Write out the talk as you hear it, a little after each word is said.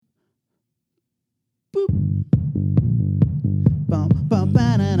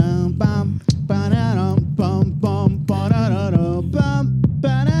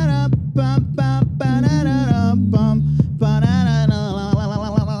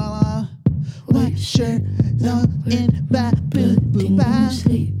shirt in my boo-boo-bye.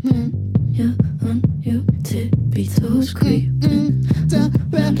 You're on your tippy toes creeping.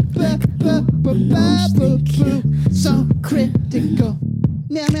 So critical.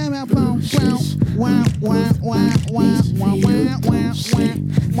 Meow meow meow wow wow wow wow wow wow wow wow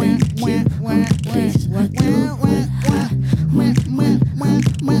wow.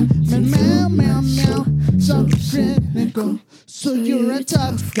 So critical. So you're a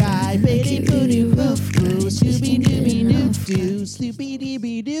tough guy, bitty booty woof boo, Scooby Dooby Doo Doo, Sloopy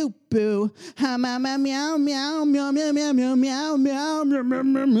Dooby Doo Boo, ha ma ma meow meow meow meow meow meow meow meow meow meow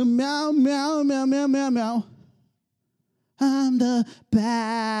meow meow meow meow meow meow. I'm the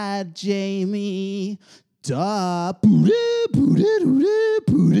bad Jamie. Duh.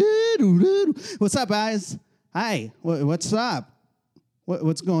 What's up, guys? Hi. What's up?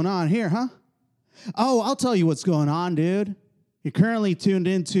 What's going on here, huh? Oh, I'll tell you what's going on, dude. You're currently tuned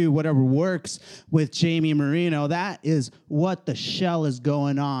into Whatever Works with Jamie Marino. That is what the shell is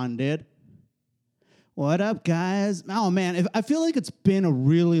going on, dude. What up, guys? Oh, man, I feel like it's been a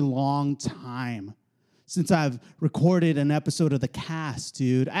really long time since I've recorded an episode of The Cast,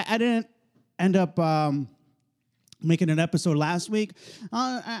 dude. I didn't end up making an episode last week.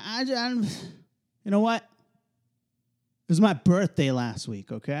 You know what? It was my birthday last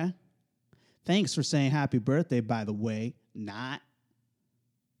week, okay? Thanks for saying happy birthday, by the way. Not.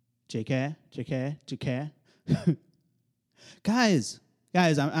 JK. Guys,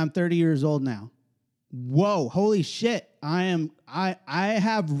 I'm 30 years old now. Whoa, holy shit. I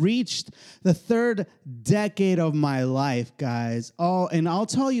have reached the third decade of my life, guys. Oh, and I'll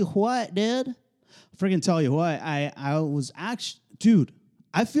tell you what, dude. Freaking tell you what. I was actually, dude,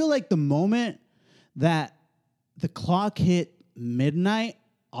 I feel like the moment that the clock hit midnight,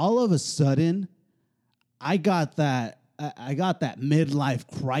 all of a sudden, I got that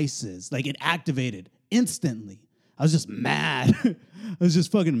midlife crisis. Like, it activated instantly. I was just mad. I was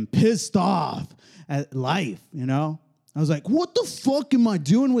just fucking pissed off at life, you know? I was like, what the fuck am I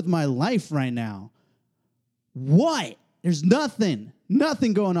doing with my life right now? What? There's nothing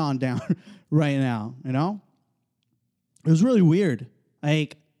going on down right now, you know? It was really weird.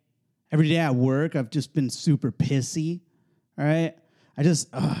 Like, every day at work, I've just been super pissy, all right? I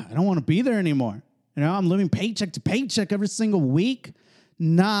don't want to be there anymore. You know, I'm living paycheck to paycheck every single week.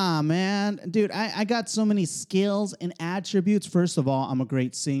 Nah, man. Dude, I got so many skills and attributes. First of all, I'm a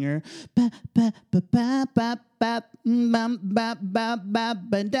great singer. See,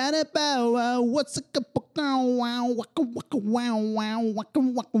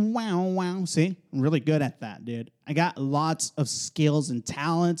 I'm really good at that, dude. I got lots of skills and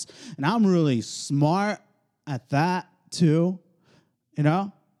talents, and I'm really smart at that, too. You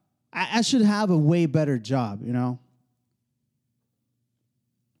know? I should have a way better job, you know?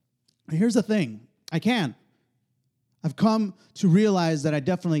 Here's the thing. I can. I've come to realize that I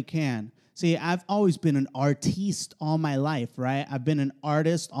definitely can. See, I've always been an artiste all my life, right? I've been an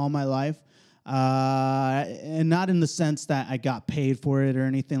artist all my life. And not in the sense that I got paid for it or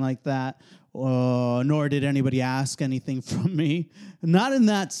anything like that, nor did anybody ask anything from me. Not in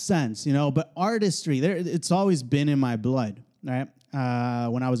that sense, you know, but artistry, it's always been in my blood, right?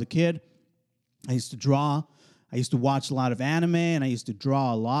 When I was a kid, I used to draw. I used to watch a lot of anime, and I used to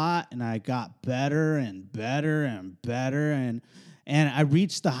draw a lot, and I got better and better and better, and I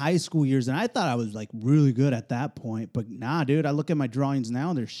reached the high school years, and I thought I was, like, really good at that point, but nah, dude, I look at my drawings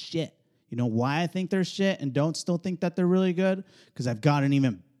now, they're shit. You know why I think they're shit and don't still think that they're really good? Because I've gotten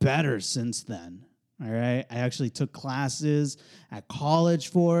even better since then, all right? I actually took classes at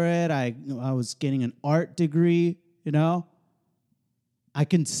college for it. I was getting an art degree, you know? I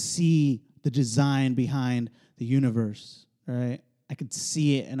can see the design behind the universe, right? I could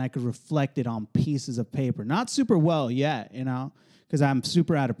see it and I could reflect it on pieces of paper. Not super well yet, you know, because I'm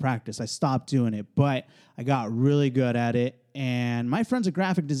super out of practice. I stopped doing it, but I got really good at it. And my friend's a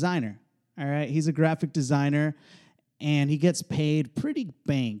graphic designer, all right? He's a graphic designer, and he gets paid pretty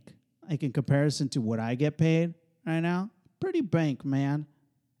bank, like in comparison to what I get paid right now. Pretty bank, man.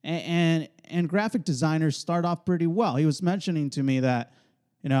 And graphic designers start off pretty well. He was mentioning to me that,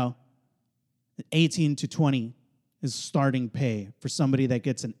 you know, 18 to 20 is starting pay for somebody that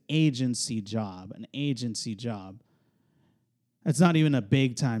gets an agency job. It's not even a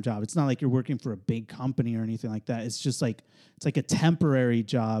big time job. It's not like you're working for a big company or anything like that. It's just like, it's like a temporary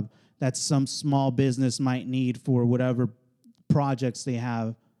job that some small business might need for whatever projects they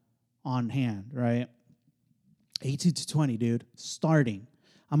have on hand, right? 18 to 20, dude, starting.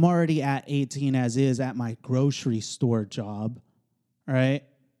 I'm already at 18 as is at my grocery store job, all right?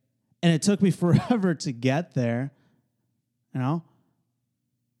 And it took me forever to get there, you know?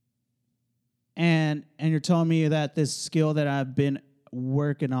 And you're telling me that this skill that I've been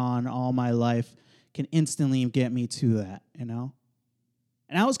working on all my life can instantly get me to that, you know?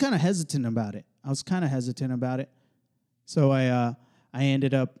 And I was kind of hesitant about it. So I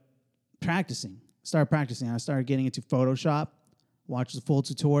ended up started practicing. I started getting into Photoshop, watched the full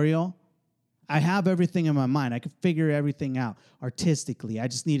tutorial. I have everything in my mind. I could figure everything out artistically. I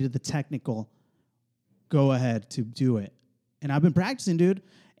just needed the technical go ahead to do it. And I've been practicing, dude.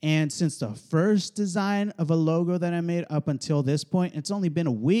 And since the first design of a logo that I made up until this point, it's only been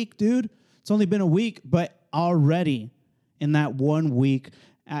a week, dude. It's only been a week, but already in that 1 week,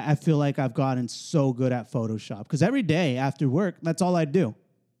 I feel like I've gotten so good at Photoshop. Because every day after work, that's all I do.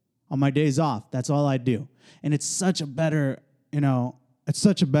 On my days off, that's all I do. And it's such a better, it's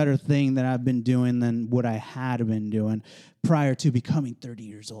such a better thing that I've been doing than what I had been doing prior to becoming 30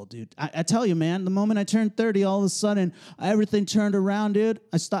 years old, dude. I tell you, man, the moment I turned 30, all of a sudden, everything turned around, dude.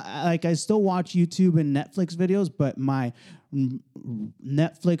 I still watch YouTube and Netflix videos, but my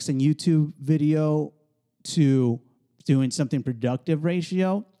Netflix and YouTube video to doing something productive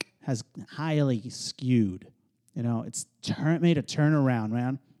ratio has highly skewed. It's made a turnaround,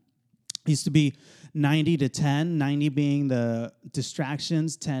 man. It used to be 90 to 10, 90 being the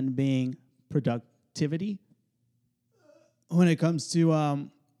distractions, 10 being productivity. When it comes to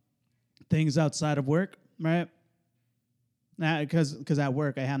things outside of work, right? Because at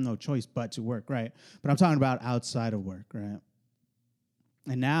work, I have no choice but to work, right? But I'm talking about outside of work, right?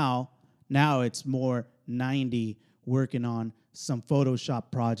 And now it's more 90 working on some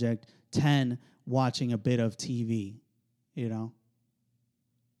Photoshop project, 10 watching a bit of TV, And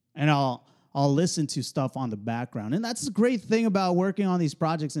I'll listen to stuff on the background. And that's the great thing about working on these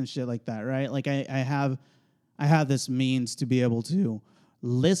projects and shit like that, right? Like I have this means to be able to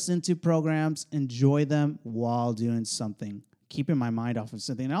listen to programs, enjoy them while doing something, keeping my mind off of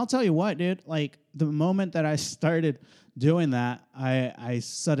something. And I'll tell you what, dude, like the moment that I started doing that, I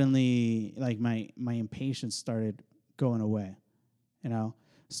suddenly, like my impatience started going away,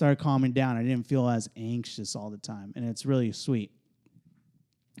 started calming down. I didn't feel as anxious all the time. And it's really sweet.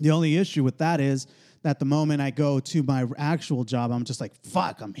 The only issue with that is that the moment I go to my actual job, I'm just like,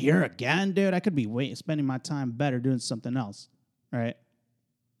 fuck, I'm here again, dude. I could be spending my time better doing something else, right?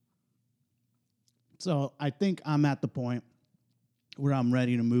 So I think I'm at the point where I'm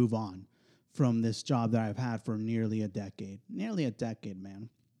ready to move on from this job that I've had for nearly a decade. Nearly a decade, man.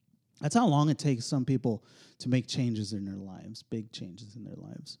 That's how long it takes some people to make changes in their lives, big changes in their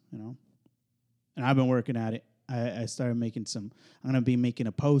lives, And I've been working at it. I started I'm going to be making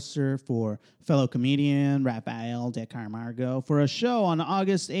a poster for fellow comedian Rafael de Camargo for a show on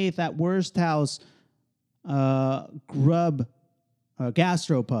August 8th at Worst House Grub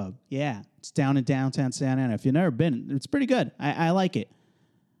Gastropub. Yeah, it's down in downtown Santa Ana. If you've never been, it's pretty good. I like it.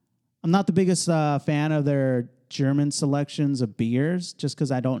 I'm not the biggest fan of their German selections of beers just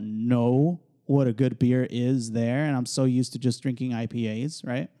because I don't know what a good beer is there, and I'm so used to just drinking IPAs,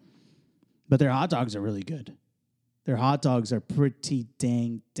 right? But their hot dogs are really good. Their hot dogs are pretty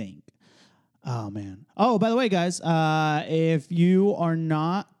dang dank. Oh, man. Oh, by the way, guys, if you are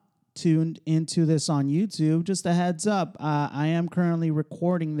not tuned into this on YouTube, just a heads up, I am currently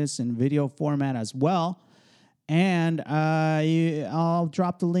recording this in video format as well. And I'll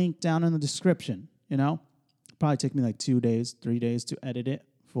drop the link down in the description, Probably take me like 2 days, 3 days to edit it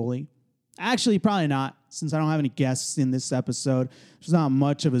fully. Actually, probably not, since I don't have any guests in this episode. There's not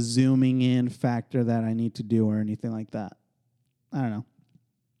much of a zooming in factor that I need to do or anything like that. I don't know.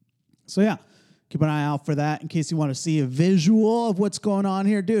 So, yeah, keep an eye out for that in case you want to see a visual of what's going on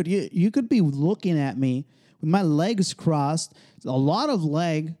here. Dude, you could be looking at me with my legs crossed, a lot of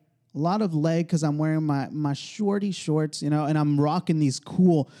leg because I'm wearing my shorty shorts, and I'm rocking these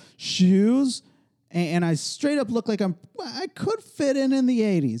cool shoes. And I straight up look like I could fit in the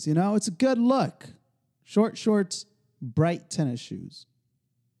 80s, It's a good look. Short shorts, bright tennis shoes,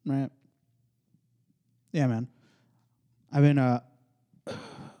 right? Yeah, man. I've been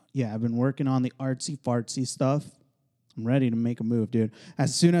working on the artsy fartsy stuff. I'm ready to make a move, dude.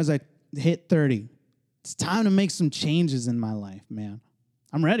 As soon as I hit 30, it's time to make some changes in my life, man.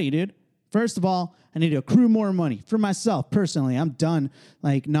 I'm ready, dude. First of all, I need to accrue more money for myself personally. I'm done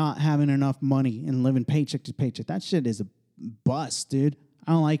not having enough money and living paycheck to paycheck. That shit is a bust, dude.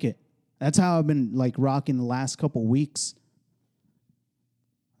 I don't like it. That's how I've been rocking the last couple weeks.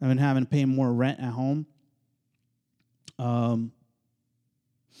 I've been having to pay more rent at home. I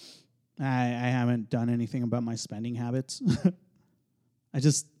haven't done anything about my spending habits.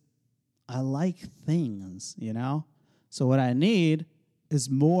 I like things, So what I need is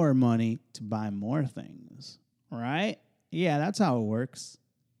more money to buy more things, right? Yeah, that's how it works.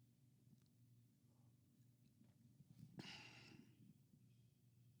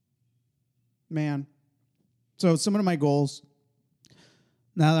 man. So some of my goals,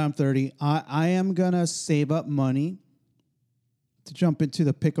 now that I'm 30, I am going to save up money to jump into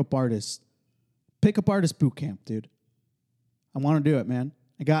the pickup artist boot camp, dude. I want to do it, man.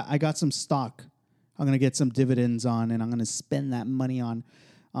 I got some stock I'm going to get some dividends on, and I'm going to spend that money on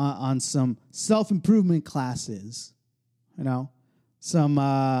some self-improvement classes, you know, some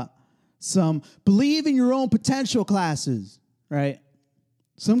believe in your own potential classes, right?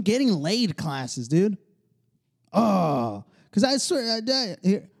 Some getting laid classes, dude. Oh, because I swear,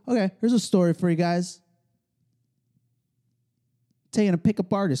 here's a story for you guys. Taking a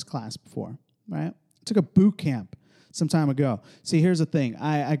pickup artist class before, right? Took a boot camp some time ago. See, here's the thing.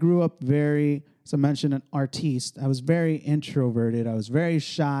 I grew up very, as I mentioned, an artiste. I was very introverted. I was very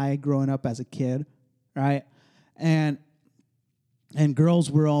shy growing up as a kid, right? And girls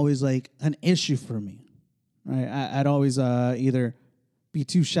were always like an issue for me, right? I'd always either be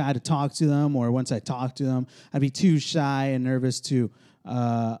too shy to talk to them, or once I talked to them, I'd be too shy and nervous to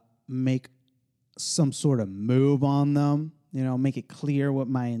make some sort of move on them, you know, make it clear what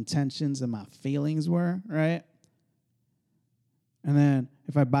my intentions and my feelings were, right? And then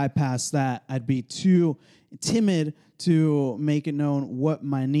if I bypass that, I'd be too timid to make it known what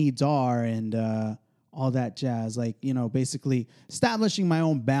my needs are and all that jazz. Like, you know, basically establishing my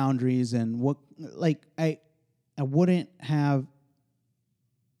own boundaries and what, like, I wouldn't have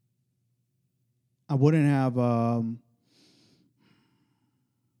I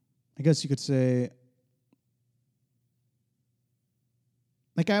guess you could say,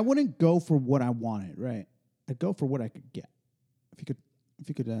 like, I wouldn't go for what I wanted, right? I'd go for what I could get. If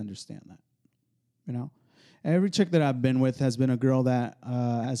you could understand that, you know, every chick that I've been with has been a girl that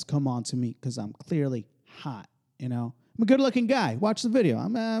has come on to me because I'm clearly hot. You know, I'm a good-looking guy. Watch the video.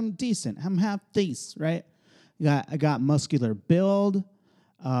 I'm decent. I'm half decent, right? I got muscular build.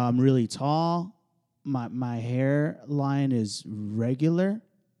 I'm really tall. My hairline is regular,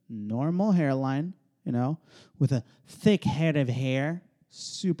 normal hairline. You know, with a thick head of hair.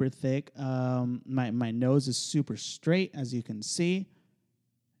 Super thick. My nose is super straight, as you can see.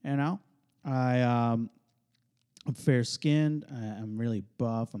 You know, I'm fair skinned. I'm really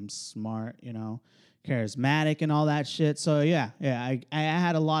buff. I'm smart. You know, charismatic and all that shit. So yeah. I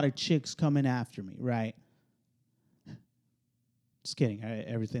had a lot of chicks coming after me, right? Just kidding.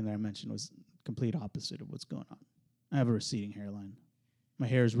 Everything that I mentioned was complete opposite of what's going on. I have a receding hairline. My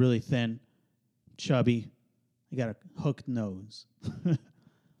hair is really thin, chubby. I got a hooked nose.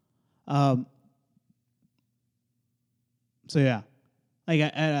 So yeah, like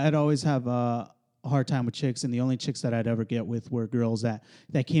I'd always have a hard time with chicks, and the only chicks that I'd ever get with were girls that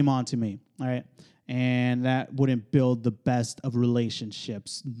came on to me, all right? And that wouldn't build the best of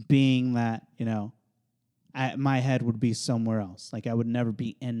relationships, being that, you know, my head would be somewhere else. Like, I would never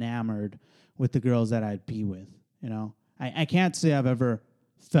be enamored with the girls that I'd be with, you know? I can't say I've ever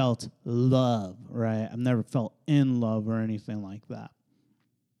felt love, right? I've never felt in love or anything like that.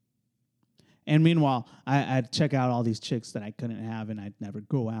 And meanwhile, I'd check out all these chicks that I couldn't have, and I'd never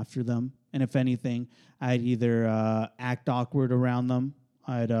go after them. And if anything, I'd either act awkward around them.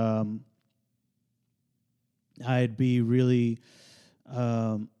 I'd be really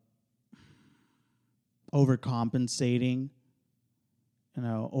overcompensating, you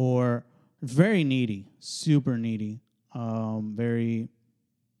know, or very needy, super needy, very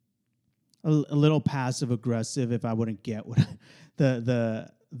a little passive aggressive if I wouldn't get what the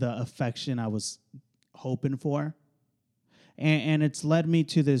affection I was hoping for. And it's led me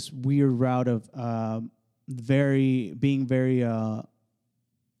to this weird route of being very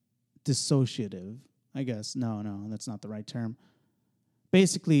dissociative, I guess. No, that's not the right term.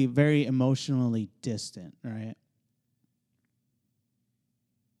 Basically, very emotionally distant, right?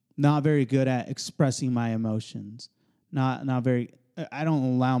 Not very good at expressing my emotions. Not very. I don't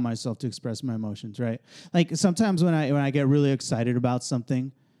allow myself to express my emotions, right? Like, sometimes when I get really excited about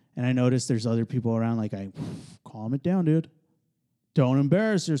something and I notice there's other people around, like, I calm it down, dude. Don't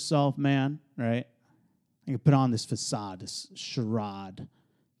embarrass yourself, man, right? I can put on this facade, this charade,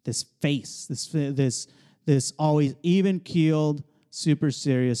 this face, this always even-keeled, super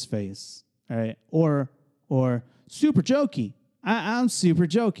serious face, right? Or super jokey. I'm super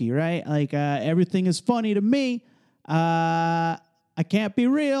jokey, right? Like, everything is funny to me. I can't be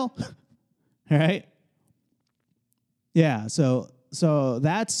real, right? Yeah, so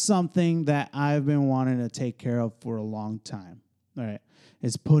that's something that I've been wanting to take care of for a long time, all right?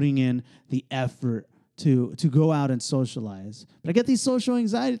 Is putting in the effort to go out and socialize. But I get these social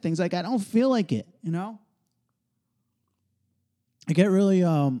anxiety things, like, I don't feel like it, you know? I get really,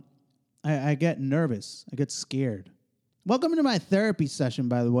 I get nervous. I get scared. Welcome to my therapy session,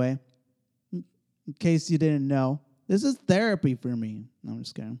 by the way. In case you didn't know, this is therapy for me. No, I'm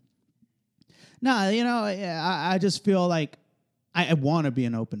just kidding. No, I just feel like I want to be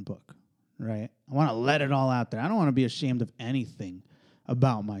an open book, right? I want to let it all out there. I don't want to be ashamed of anything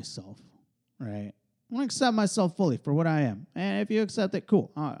about myself, right? I want to accept myself fully for what I am. And if you accept it,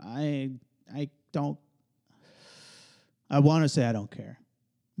 cool. I don't. I want to say I don't care,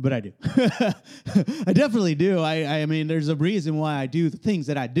 but I do. I definitely do. I mean, there's a reason why I do the things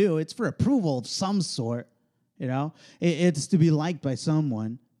that I do. It's for approval of some sort, It's to be liked by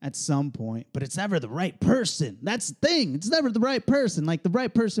someone at some point, but it's never the right person. That's the thing. It's never the right person. Like, the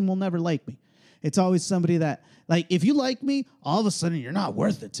right person will never like me. It's always somebody that, like, if you like me, all of a sudden you're not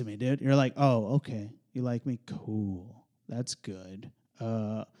worth it to me, dude. You're like, oh, okay, you like me? Cool. That's good.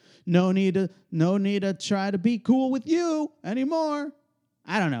 No need to try to be cool with you anymore.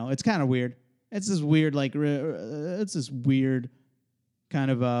 I don't know. It's kind of weird. It's this weird,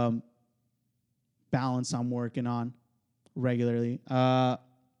 kind of balance I'm working on regularly.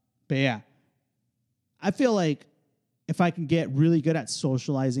 But yeah, I feel like if I can get really good at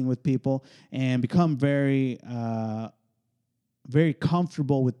socializing with people and become very, very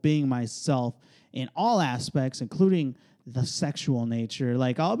comfortable with being myself in all aspects, including the sexual nature,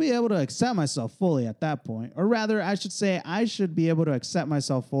 like, I'll be able to accept myself fully at that point. Or rather, I should say I should be able to accept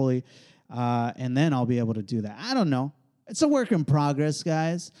myself fully, and then I'll be able to do that. I don't know. It's a work in progress,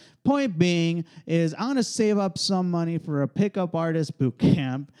 guys. Point being is I'm going to save up some money for a pickup artist boot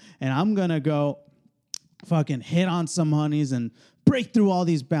camp, and I'm going to go fucking hit on some honeys and break through all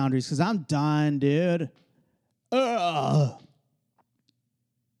these boundaries because I'm done, dude. Ugh.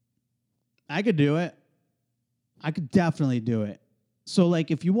 I could do it. I could definitely do it. So,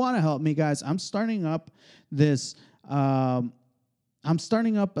 like, if you want to help me, guys, I'm starting up this, I'm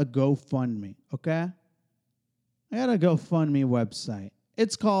starting up a GoFundMe, okay? I got a GoFundMe website.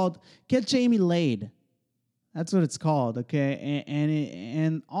 It's called Get Jamie Laid. That's what it's called, okay?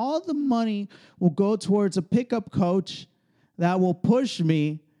 And all the money will go towards a pickup coach that will push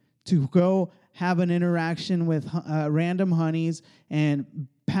me to go have an interaction with random honeys and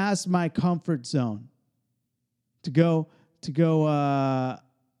past my comfort zone. To go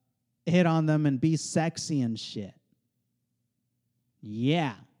hit on them and be sexy and shit.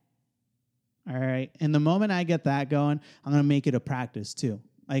 Yeah. All right. And the moment I get that going, I'm going to make it a practice too.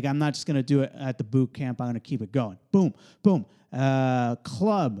 Like, I'm not just going to do it at the boot camp. I'm going to keep it going. Boom, boom.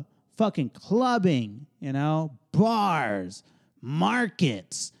 Club, fucking clubbing, bars,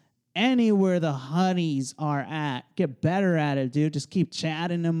 markets, anywhere the honeys are at. Get better at it, dude. Just keep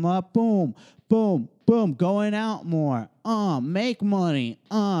chatting them up. Boom, boom, boom. Going out more. Make money.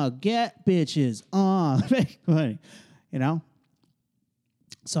 Get bitches. Make money.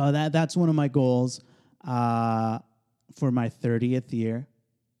 So that's one of my goals for my 30th year.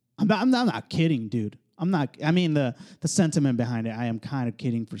 I'm not kidding, dude. The sentiment behind it, I am kind of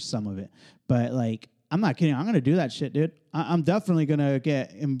kidding for some of it. But, like, I'm not kidding. I'm going to do that shit, dude. I'm definitely going to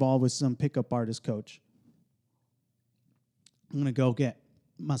get involved with some pickup artist coach. I'm going to go get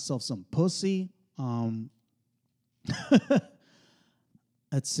myself some pussy.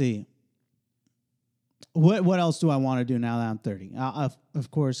 Let's see. What else do I want to do now that I'm 30? Of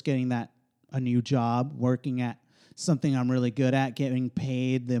course, getting a new job, working at something I'm really good at, getting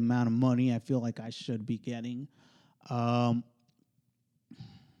paid the amount of money I feel like I should be getting. On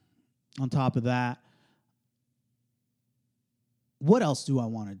top of that, what else do I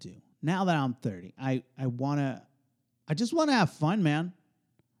want to do now that I'm 30? I just want to have fun, man.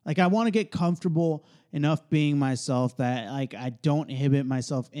 Like, I want to get comfortable enough being myself that, like, I don't inhibit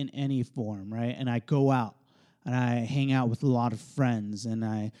myself in any form, right? And I go out and I hang out with a lot of friends and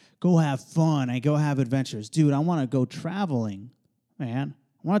I go have fun. I go have adventures. Dude, I want to go traveling, man.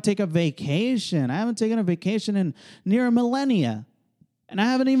 I want to take a vacation. I haven't taken a vacation in near a millennia. And I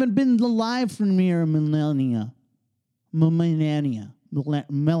haven't even been alive for near a millennia. Millennia.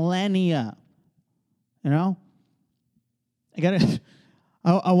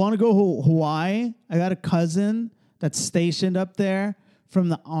 I want to go to Hawaii. I got a cousin that's stationed up there from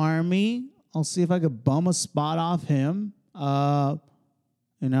the Army. I'll see if I could bum a spot off him. I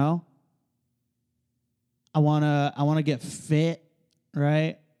want to get fit,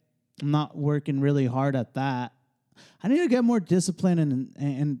 right? I'm not working really hard at that. I need to get more disciplined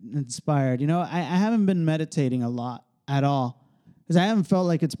and inspired. I haven't been meditating a lot at all because I haven't felt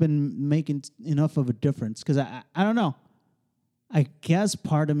like it's been making enough of a difference because I don't know. I guess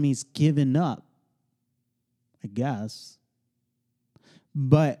part of me's given up. I guess.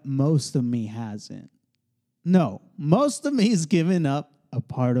 But most of me hasn't. No, most of me's given up. A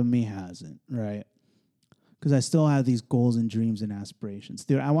part of me hasn't, right? because I still have these goals and dreams and aspirations.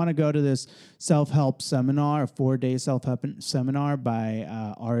 Dude, I want to go to this self-help seminar, a 4-day self-help seminar by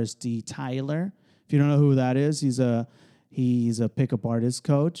RSD Tyler. If you don't know who that is, he's a pickup artist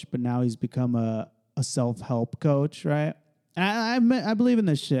coach, but now he's become a self-help coach, right? And I believe in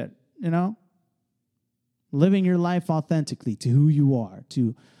this shit, you know? Living your life authentically to who you are,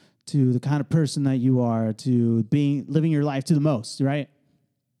 to the kind of person that you are, to living your life to the most, right?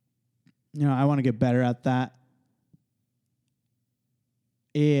 You know, I want to get better at that.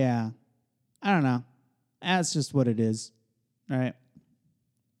 Yeah. I don't know. That's just what it is, right?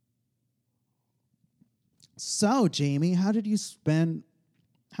 So, Jamie, how'd you spend?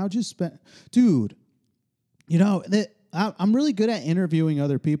 Dude, you know, I'm really good at interviewing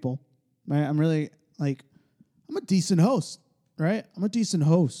other people, right? I'm a decent host, right? I'm a decent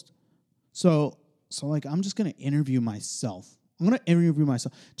host. So like, I'm just going to interview myself.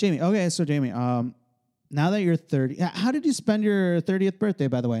 Jamie, okay, so Jamie, now that you're 30, how did you spend your 30th birthday,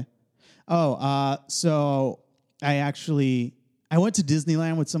 by the way? So I went to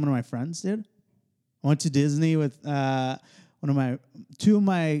Disneyland with some of my friends, dude. I went to Disney with two of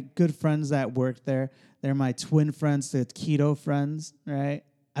my good friends that work there. They're my twin friends, the keto friends, right?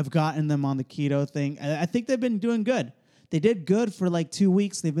 I've gotten them on the keto thing. I think they've been doing good. They did good for like 2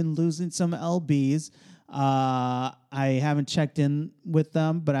 weeks. They've been losing some LBs. I haven't checked in with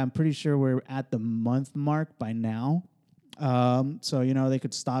them, but I'm pretty sure we're at the month mark by now. So, you know, they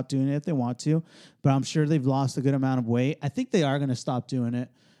could stop doing it if they want to, but I'm sure they've lost a good amount of weight. I think they are going to stop doing it.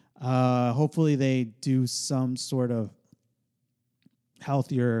 Hopefully they do some sort of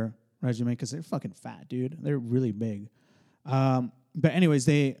healthier regimen because they're fucking fat, dude. They're really big. But anyways,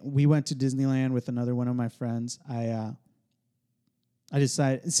 we went to Disneyland with another one of my friends. I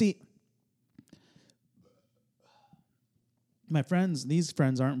decided, these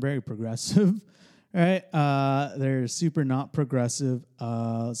friends aren't very progressive, right? They're super not progressive.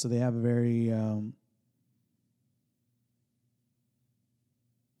 So they have a very,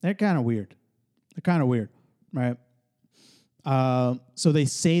 they're kind of weird. Right? So they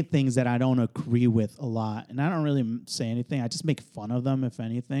say things that I don't agree with a lot, and I don't really say anything. I just make fun of them, if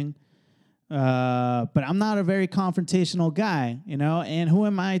anything. But I'm not a very confrontational guy, you know. And who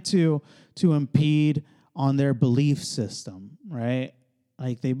am I to impede on their belief system, right?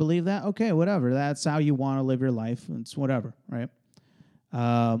 Like, they believe that, okay, whatever. That's how you want to live your life. It's whatever, right?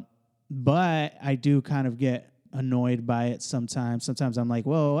 But I do kind of get annoyed by it sometimes. Sometimes I'm like,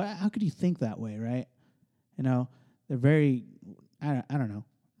 whoa, how could you think that way, right? You know, they're very, I don't know,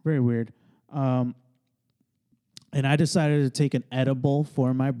 very weird. And I decided to take an edible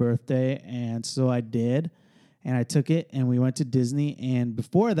for my birthday, and so I did. And I took it, and we went to Disney. And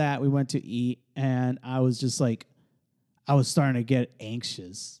before that, we went to eat, and I was just like, I was starting to get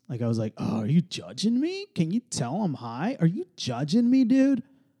anxious. Like, I was like, oh, are you judging me? Can you tell I'm high? Are you judging me, dude?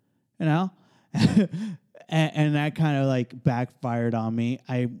 You know? and that kind of, like, backfired on me.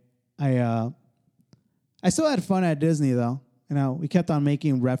 I still had fun at Disney, though. You know, we kept on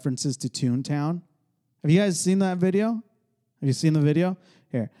making references to Toontown. Have you guys seen that video? Have you seen the video?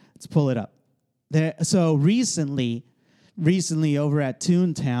 Here, let's pull it up. So recently over at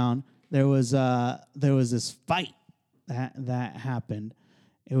Toontown, there was this fight that happened.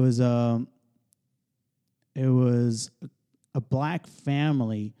 It was a black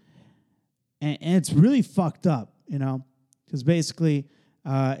family, and it's really fucked up, you know, because basically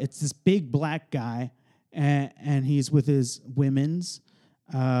it's this big black guy, and he's with his women's.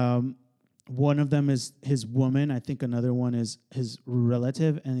 One of them is his woman. I think another one is his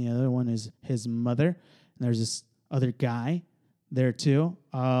relative, and the other one is his mother. And there's this other guy there too.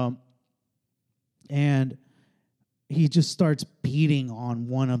 And he just starts beating on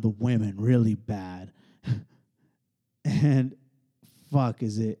one of the women really bad. And fuck,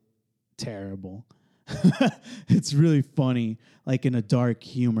 is it terrible. It's really funny, like in a dark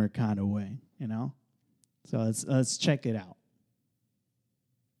humor kind of way, you know? So let's check it out.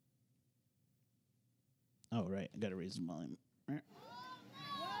 Oh, right. I got to raise the volume. Right.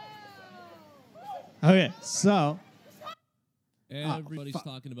 Okay, so. Everybody's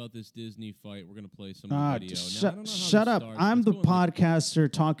talking about this Disney fight. We're going to play some video. Shut up. I'm the podcaster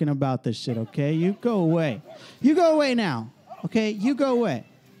talking about this shit, okay? You go away. You go away now, okay? You go away.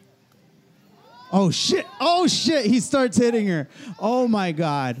 Oh, shit. Oh, shit. He starts hitting her. Oh, my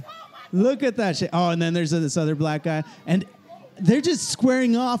God. Look at that shit. Oh, and then there's this other black guy. And they're just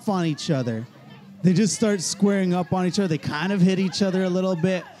squaring off on each other. They just start squaring up on each other. They kind of hit each other a little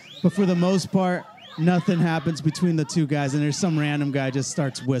bit, but for the most part, nothing happens between the two guys, and there's some random guy just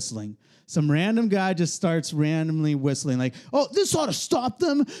starts whistling. Some random guy just starts randomly whistling, like, oh, this ought to stop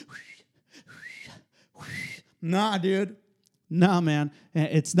them. Nah, dude. Nah, man.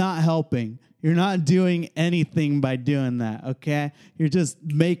 It's not helping. You're not doing anything by doing that, okay? You're just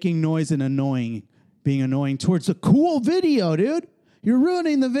making noise and being annoying towards a cool video, dude. You're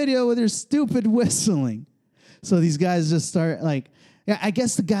ruining the video with your stupid whistling. So these guys just start I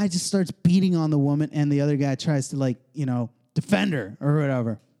guess the guy just starts beating on the woman and the other guy tries to defend her or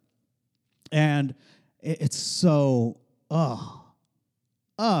whatever. And it's so, oh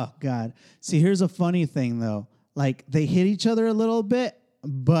God. See, here's a funny thing though. Like they hit each other a little bit,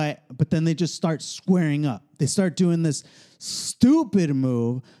 but then they just start squaring up. They start doing this stupid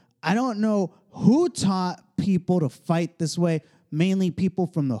move. I don't know who taught people to fight this way. Mainly people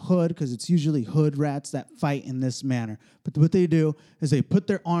from the hood, because it's usually hood rats that fight in this manner. But what they do is they put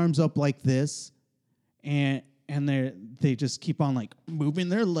their arms up like this, and they just keep on moving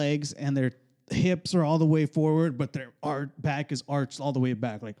their legs, and their hips are all the way forward, but their back is arched all the way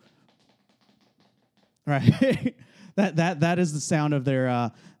back, right. that is the sound of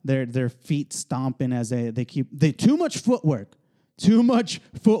their feet stomping as they too much footwork.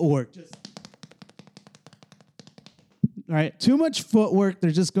 Just, all right, too much footwork.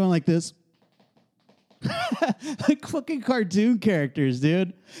 They're just going like this. Like fucking cartoon characters,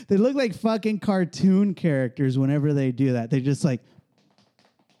 dude. They look like fucking cartoon characters whenever they do that. They just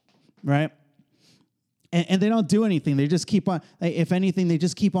right? And they don't do anything. They just keep on, if anything, they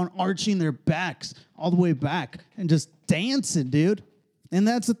just keep on arching their backs all the way back and just dancing, dude. And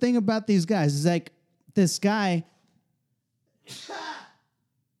that's the thing about these guys. Is this guy...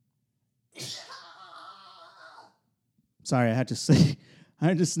 Sorry, I had to sneeze.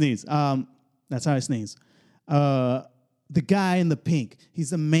 That's how I sneeze. The guy in the pink, he's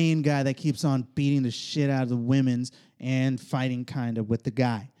the main guy that keeps on beating the shit out of the women's and fighting kind of with the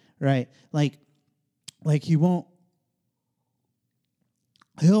guy, right? Like he won't,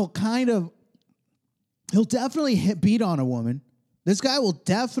 he'll definitely beat on a woman. This guy will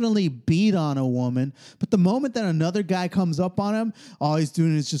definitely beat on a woman, but the moment that another guy comes up on him, all he's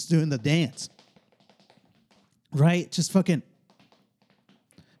doing is just doing the dance. Right? Just fucking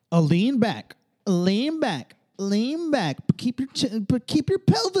lean back. But keep your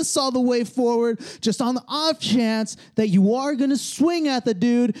pelvis all the way forward, just on the off chance that you are going to swing at the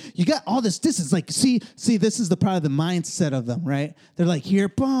dude. You got all this distance. See, this is the part of the mindset of them, right? They're like, here,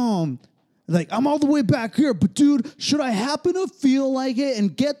 boom. I'm all the way back here, but dude, should I happen to feel like it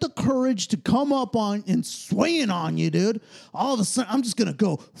and get the courage to come up on and swing on you, dude, all of a sudden I'm just going to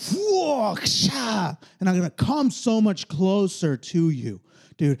go, and I'm going to come so much closer to you,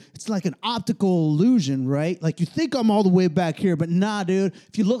 dude. It's like an optical illusion, right? You think I'm all the way back here, but nah, dude.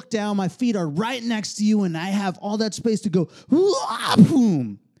 If you look down, my feet are right next to you and I have all that space to go,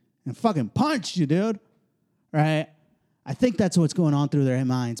 boom, and fucking punch you, dude, right? I think that's what's going on through their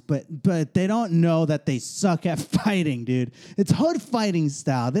minds, but they don't know that they suck at fighting, dude. It's hood fighting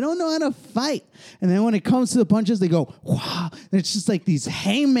style. They don't know how to fight. And then when it comes to the punches, they go, wow. And it's just like these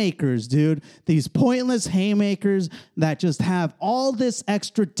haymakers, dude. These pointless haymakers that just have all this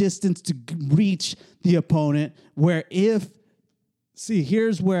extra distance to reach the opponent,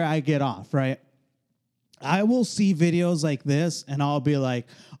 here's where I get off, right? I will see videos like this, and I'll be like,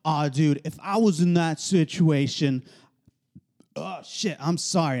 oh, dude, if I was in that situation... Oh, shit, I'm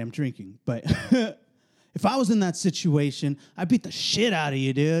sorry, I'm drinking. But if I was in that situation, I'd beat the shit out of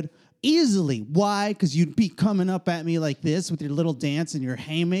you, dude. Easily. Why? Because you'd be coming up at me like this with your little dance and your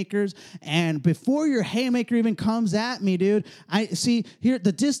haymakers. And before your haymaker even comes at me, dude, I see here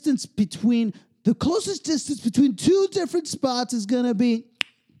the closest distance between two different spots is going to be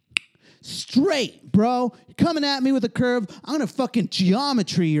straight, bro. You're coming at me with a curve. I'm going to fucking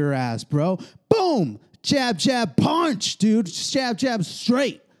geometry your ass, bro. Boom. Jab, jab, punch, dude. Jab, jab,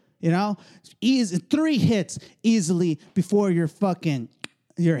 straight. Easy 3 hits easily before your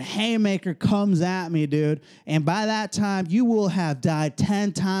haymaker comes at me, dude. And by that time, you will have died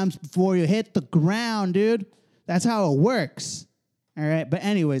 10 times before you hit the ground, dude. That's how it works. All right. But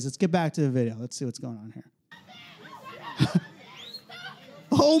anyways, let's get back to the video. Let's see what's going on here.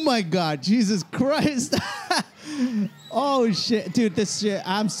 Oh my God, Jesus Christ. Oh shit, dude, this shit,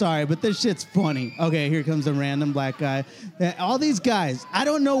 I'm sorry, but this shit's funny. Okay, here comes a random black guy. All these guys, I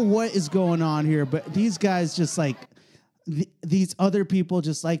don't know what is going on here, but these guys just these other people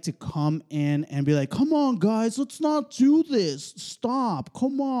just like to come in and be like, come on, guys, let's not do this. Stop,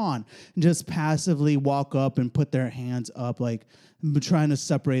 come on. And just passively walk up and put their hands up trying to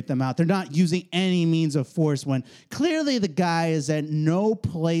separate them out. They're not using any means of force when clearly the guy is at no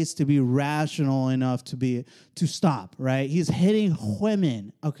place to be rational enough to stop, right? He's hitting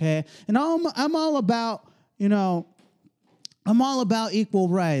women, okay? And I'm all about, I'm all about equal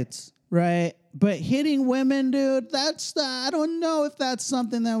rights, right? But hitting women, dude, I don't know if that's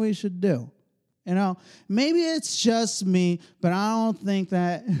something that we should do. You know, maybe it's just me, but I don't think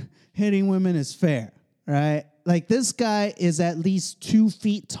that hitting women is fair, right? Like, this guy is at least 2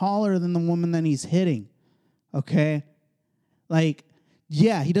 feet taller than the woman that he's hitting, okay? Like,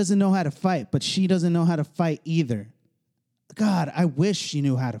 yeah, he doesn't know how to fight, but she doesn't know how to fight either. God, I wish she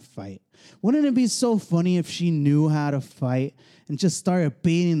knew how to fight. Wouldn't it be so funny if she knew how to fight and just started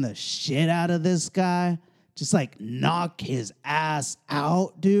beating the shit out of this guy? Just like knock his ass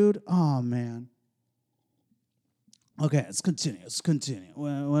out, dude. Oh, man. Okay, let's continue.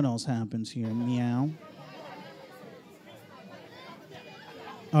 What else happens here? Meow.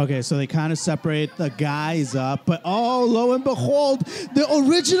 Okay, so they kind of separate the guys up, but oh, lo and behold, the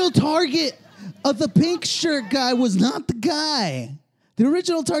original target of the pink shirt guy was not the guy. The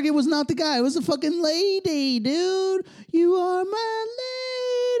original target was not the guy. It was a fucking lady, dude. You are my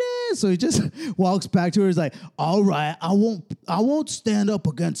lady. So he just walks back to her. He's like, all right, I won't stand up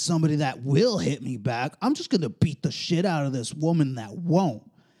against somebody that will hit me back. I'm just going to beat the shit out of this woman that won't.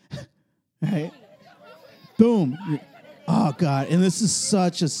 Right? Boom. Oh, God. And this is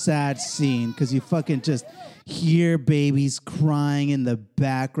such a sad scene because you fucking just hear babies crying in the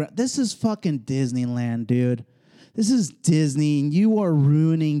background. This is fucking Disneyland, dude. This is Disney, and you are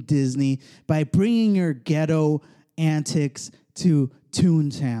ruining Disney by bringing your ghetto antics to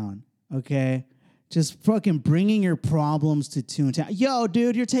Toontown, okay? Just fucking bringing your problems to Toontown. Yo,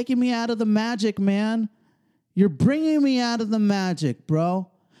 dude, you're taking me out of the magic, man. You're bringing me out of the magic, bro.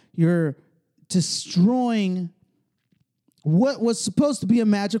 You're destroying what was supposed to be a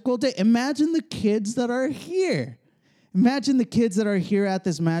magical day. Imagine the kids that are here. Imagine the kids that are here at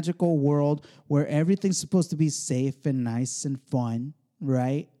this magical world where everything's supposed to be safe and nice and fun,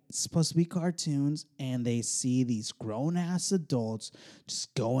 right? It's supposed to be cartoons, and they see these grown-ass adults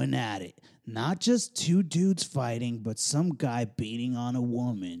just going at it. Not just 2 dudes fighting, but some guy beating on a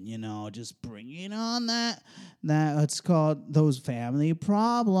woman, you know, just bringing on that it's called those family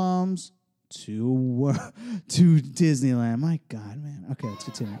problems to Disneyland. My God, man. Okay, let's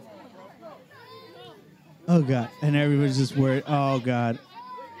continue. Oh, God. And everybody's just worried. Oh, God.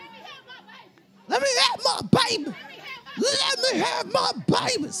 Let me have my baby. Let me have my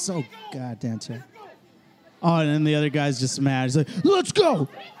baby. So goddamn terrible. Oh, and then the other guy's just mad. He's like, let's go.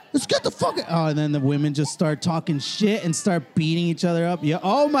 Let's get the fuck out. Oh, and then the women just start talking shit and start beating each other up. Yeah.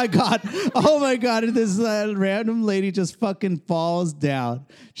 Oh, my God. Oh, my God. And this random lady just fucking falls down.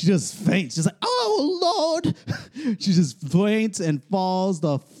 She just faints. She's like, oh, Lord. She just faints and falls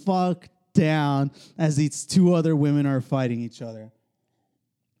the fuck down as these 2 other women are fighting each other.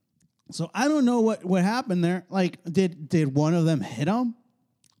 So I don't know what happened there. Like, did one of them hit him?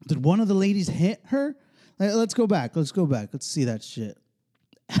 Did one of the ladies hit her? Like, let's go back. Let's see that shit.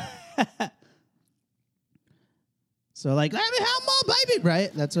 So, like, let me have my baby,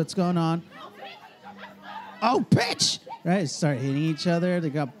 right? That's what's going on. Oh, bitch! Right? Start hitting each other. They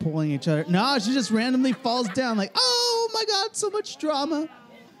got pulling each other. No, she just randomly falls down. Like, oh my God, so much drama.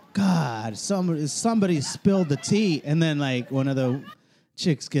 God, somebody spilled the tea, and then like one of the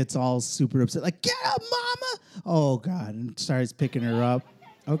chicks gets all super upset, like, get up, mama! Oh, God, and starts picking her up.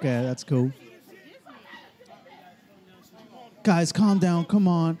 Okay, that's cool. Guys, calm down, come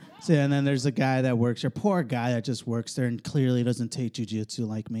on. So, and then there's a guy that works there, poor guy that just works there and clearly doesn't take jujitsu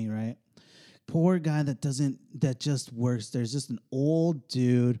like me, right? Poor guy that just works. There's just an old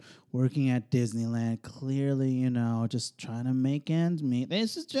dude working at Disneyland, clearly, you know, just trying to make ends meet.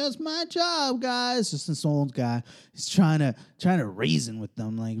 This is just my job, guys. Just this old guy. He's trying to reason with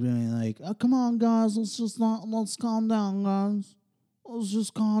them, like really, like, oh, come on, guys, let's calm down, guys. Let's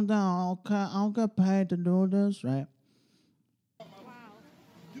just calm down. Okay, I'll get paid to do this, right?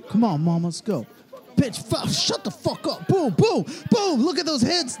 Come on, mom, let's go. Bitch, shut the fuck up. Boom, boom, boom. Look at those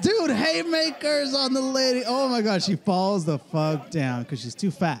hits, dude. Haymakers on the lady. Oh, my God. She falls the fuck down because she's too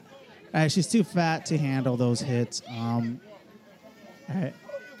fat. All right, she's too fat to handle those hits. All right.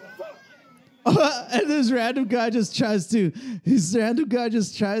 And this random guy just tries to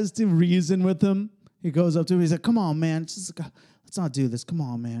reason with him. He goes up to him. He's like, come on, man. Let's not do this. Come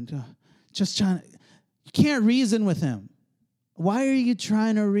on, man. You can't reason with him. Why are you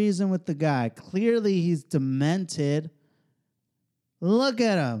trying to reason with the guy? Clearly, he's demented. Look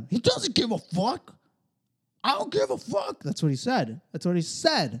at him. He doesn't give a fuck. I don't give a fuck. That's what he said.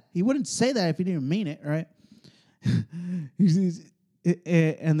 He wouldn't say that if he didn't mean it, right?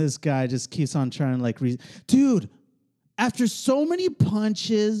 And this guy just keeps on trying to, like, reason. Dude, after so many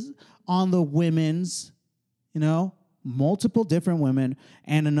punches on the women's, you know, multiple different women,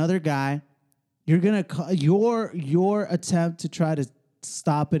 and another guy, you're gonna your attempt to try to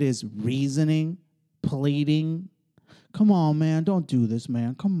stop it is reasoning, pleading. Come on, man. Don't do this,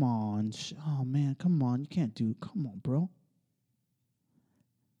 man. Come on. Oh, man. Come on. You can't do. Come on, bro.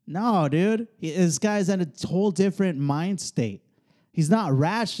 No, dude. This guy's in a whole different mind state. He's not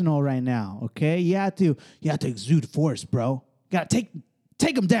rational right now, okay? You have to exude force, bro. You got to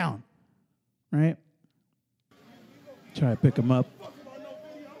take him down, right? Try to pick him up.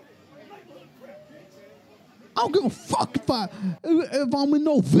 I don't give a fuck if I'm in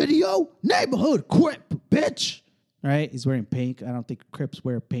no video. Neighborhood Crip, bitch. Right? He's wearing pink. I don't think Crips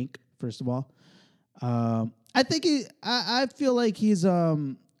wear pink, first of all. I think I feel like he's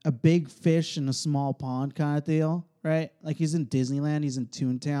a big fish in a small pond kind of deal, right? Like he's in Disneyland, he's in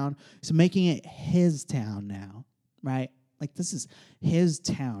Toontown. He's making it his town now, right? Like this is his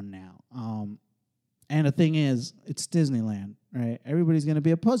town now. And the thing is, it's Disneyland, right? Everybody's going to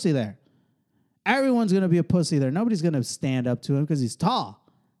be a pussy there. Everyone's going to be a pussy there. Nobody's going to stand up to him because he's tall,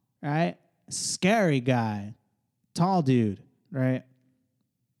 right? Scary guy. Tall dude, right?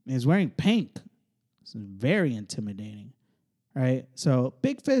 He's wearing pink. It's very intimidating, right? So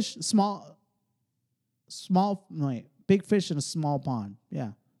big fish, big fish in a small pond.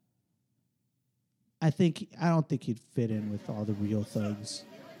 Yeah. I don't think he'd fit in with all the real thugs.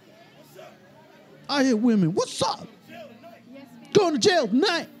 I hit women. What's up? Going to jail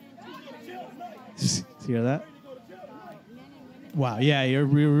tonight. Hear that? Wow. Yeah, you're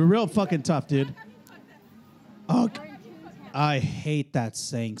real fucking tough, dude. Oh, I hate that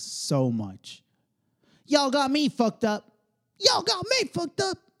saying so much. Y'all got me fucked up. Y'all got me fucked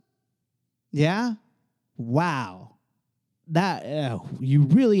up. Yeah? Wow. That, you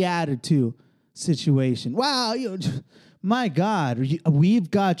really added to situation. Wow. My God.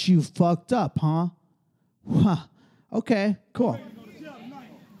 We've got you fucked up, huh? Huh. Okay, cool.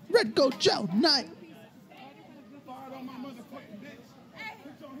 Ready to go to jail tonight.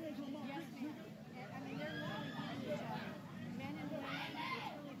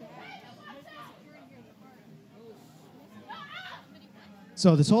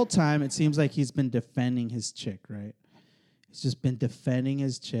 So this whole time, it seems like he's been defending his chick, right? He's just been defending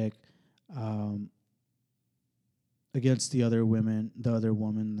his chick against the other woman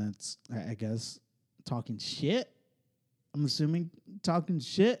that's, I guess, talking shit. I'm assuming talking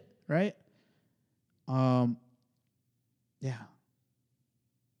shit, right? Yeah.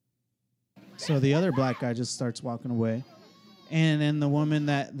 So the other black guy just starts walking away. And then the woman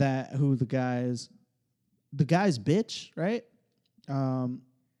the guy's bitch, right?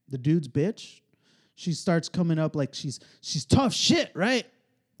 The dude's bitch, she starts coming up like she's tough shit, right?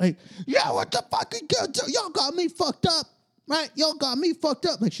 Like, yeah, what the fuck you gonna do? Y'all got me fucked up, right? Y'all got me fucked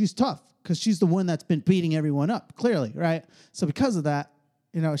up. Like she's tough because she's the one that's been beating everyone up, clearly, right? So because of that,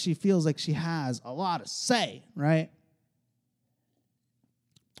 she feels like she has a lot of say, right?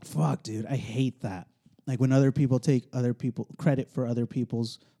 Fuck, dude, I hate that. Like when other people take credit for other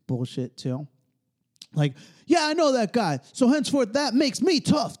people's bullshit too. Like, yeah, I know that guy, so henceforth that makes me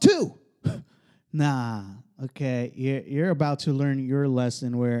tough too. Nah, okay, you're about to learn your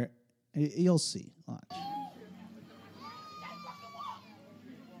lesson where you'll see. Watch.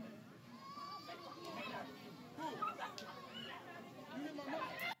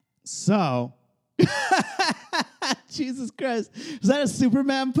 So, Jesus Christ, was that a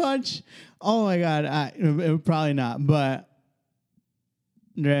Superman punch? Oh my God, probably not, but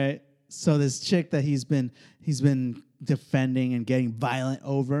right. So this chick that he's been defending and getting violent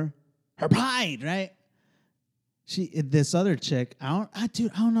over, her pride, right? This other chick, I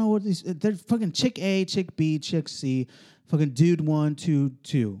don't know what these. They're fucking chick A, chick B, chick C, fucking dude 1,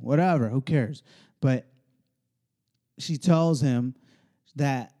 2, whatever. Who cares? But she tells him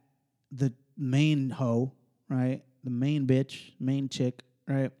that the main hoe, right, the main bitch, main chick,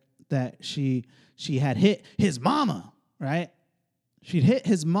 right, that she had hit his mama, right. She'd hit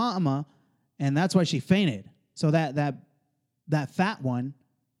his mama, and that's why she fainted. So that fat one,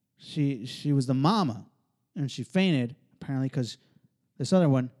 she was the mama, and she fainted apparently because this other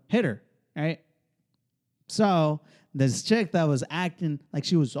one hit her, right? So this chick that was acting like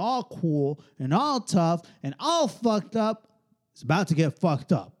she was all cool and all tough and all fucked up is about to get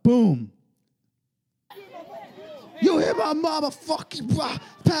fucked up. Boom. You hit my mama, fucking pow,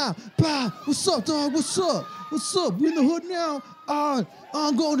 pow. What's up, dog? What's up? We in the hood now?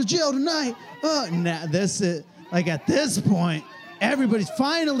 I'm going to jail tonight. Now this is like at this point, everybody's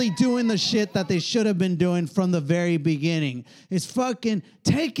finally doing the shit that they should have been doing from the very beginning. It's fucking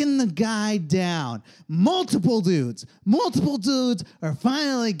taking the guy down. Multiple dudes are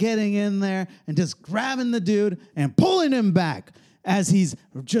finally getting in there and just grabbing the dude and pulling him back as he's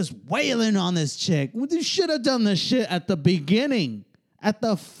just wailing on this chick. Well, you should have done this shit at the beginning. at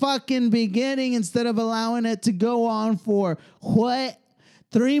the fucking beginning instead of allowing it to go on for what?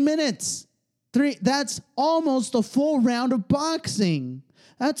 3 minutes. That's almost a full round of boxing.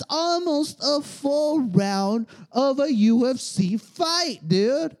 That's almost a full round of a UFC fight,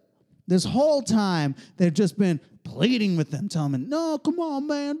 dude. This whole time, they've just been pleading with them, telling them, no, come on,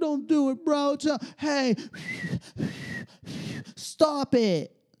 man, don't do it, bro. Hey, stop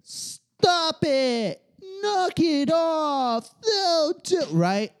it. Stop it. Knock it off.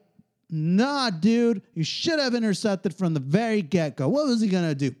 Right? Nah, dude. You should have intercepted from the very get-go. What was he going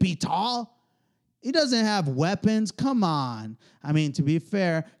to do? Be tall? He doesn't have weapons. Come on. I mean, to be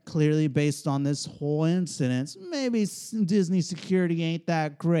fair, clearly based on this whole incident, maybe Disney security ain't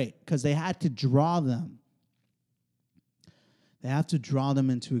that great because they had to draw them. They have to draw them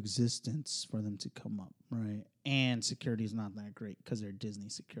into existence for them to come up, right? And security is not that great because they're Disney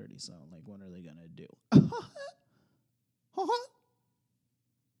security. So, like, what are they going to do?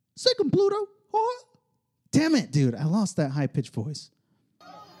 Second Pluto. Damn it, dude. I lost that high-pitched voice.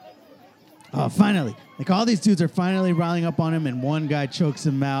 Oh, finally. Like, all these dudes are finally riling up on him, and one guy chokes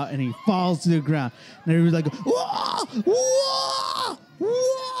him out, and he falls to the ground. And everybody's like, whoa, whoa,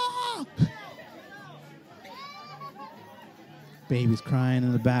 whoa. Baby's crying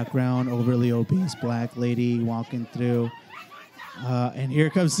in the background, overly obese black lady walking through. And here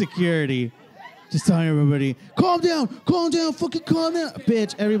comes security. Just telling everybody, calm down, fucking calm down.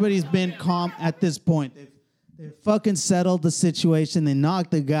 Bitch, everybody's been calm at this point. They've fucking settled the situation. They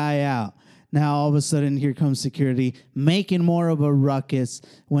knocked the guy out. Now, all of a sudden, here comes security, making more of a ruckus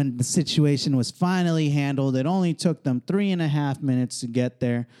when the situation was finally handled. It only took them 3.5 minutes to get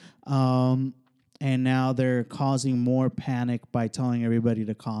there. And now they're causing more panic by telling everybody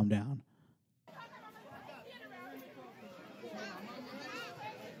to calm down.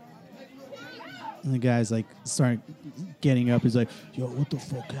 And the guy's like, start getting up. He's like, yo, what the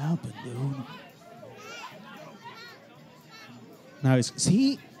fuck happened, dude? Now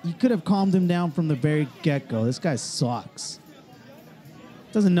he could have calmed him down from the very get-go. This guy sucks.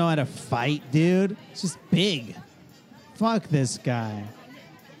 Doesn't know how to fight, dude. It's just big. Fuck this guy.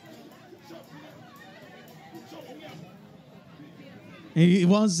 He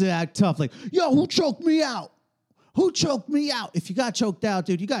wants to act tough, like, yo, who choked me out? Who choked me out? If you got choked out,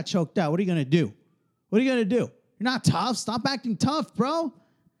 dude, you got choked out. What are you going to do? What are you going to do? You're not tough. Stop acting tough, bro.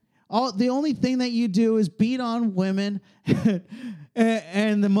 The only thing that you do is beat on women.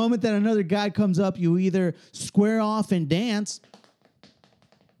 And the moment that another guy comes up, you either square off and dance.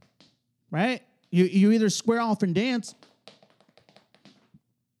 Right? You either square off and dance.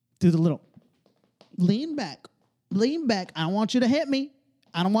 Do the little lean back. Lean back. I don't want you to hit me.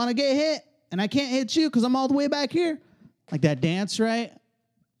 I don't want to get hit. And I can't hit you because I'm all the way back here. Like that dance, right?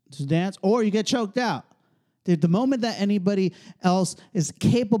 Just dance. Or you get choked out. Dude, the moment that anybody else is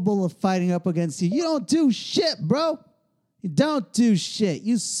capable of fighting up against you, you don't do shit, bro. You don't do shit.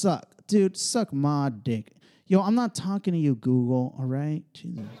 You suck. Dude, suck my dick. Yo, I'm not talking to you, Google, all right?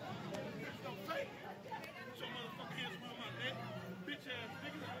 Jesus.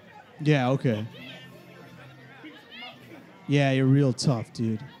 Yeah, okay. Yeah, you're real tough,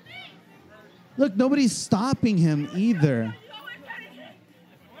 dude. Look, nobody's stopping him either.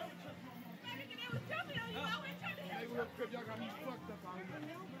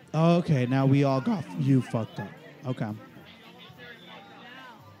 Okay, now we all got you fucked up. Okay.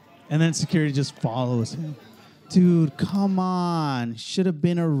 And then security just follows him. Dude, come on. Should have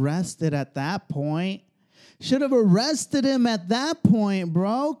been arrested at that point. Should have arrested him at that point,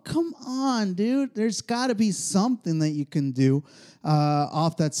 bro. Come on, dude. There's got to be something that you can do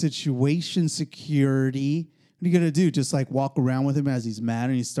off that situation, security. What are you going to do? Just like walk around with him as he's mad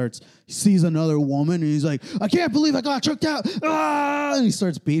and he sees another woman and he's like, I can't believe I got choked out. Ah! And he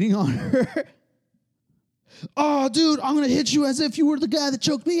starts beating on her. Oh, dude, I'm going to hit you as if you were the guy that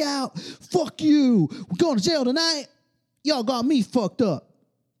choked me out. Fuck you. We're going to jail tonight. Y'all got me fucked up.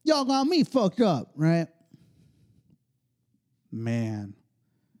 Y'all got me fucked up, right? Man.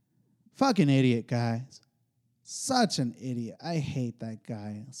 Fucking idiot, guys. Such an idiot. I hate that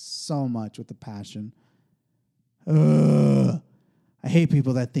guy so much with a passion. Ugh. I hate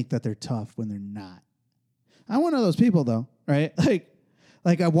people that think that they're tough when they're not. I'm one of those people, though, right?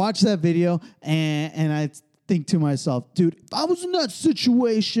 Like I watch that video and I think to myself, dude, if I was in that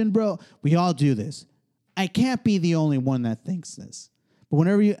situation, bro, we all do this. I can't be the only one that thinks this. But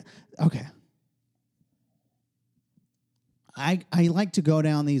whenever okay. I like to go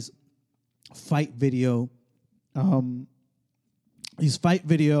down these fight video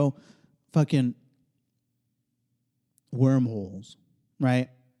fucking wormholes, right?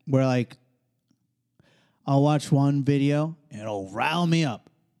 Where like I'll watch one video and it'll rile me up.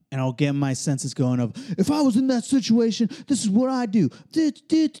 And I'll get my senses going of, if I was in that situation, this is what I do. I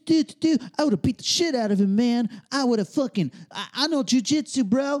would have beat the shit out of him, man. I would have fucking, I know jujitsu,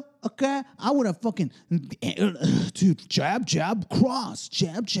 bro. Okay? I would have fucking, dude, jab, jab, cross.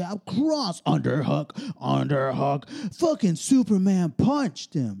 Jab, jab, cross. Underhook. Fucking Superman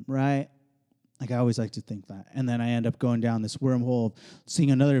punched him, right? Like, I always like to think that. And then I end up going down this wormhole of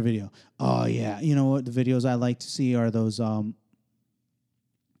seeing another video. Oh, yeah. You know what? The videos I like to see are those,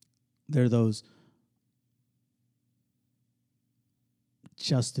 they're those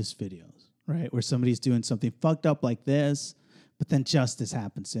justice videos, right? Where somebody's doing something fucked up like this, but then justice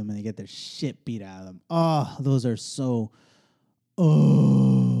happens to them and they get their shit beat out of them. Oh, those are so,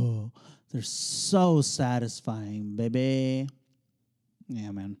 they're so satisfying, baby.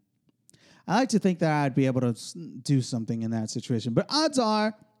 Yeah, man. I like to think that I'd be able to do something in that situation, but odds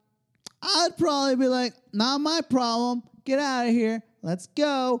are I'd probably be like, not my problem. Get out of here. Let's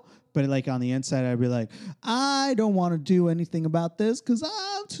go. But like on the inside, I'd be like, I don't want to do anything about this because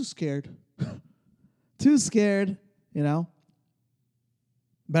I'm too scared. Too scared, you know?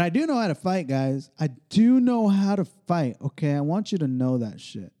 But I do know how to fight, guys. I do know how to fight, okay? I want you to know that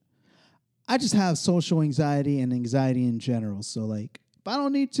shit. I just have social anxiety and anxiety in general. So, like, if I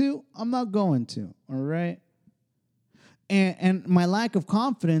don't need to, I'm not going to, all right? And my lack of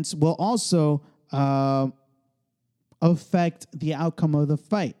confidence will also affect the outcome of the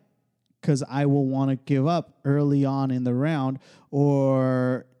fight. Because I will want to give up early on in the round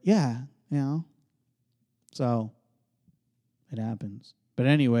or, yeah, you know. So, it happens. But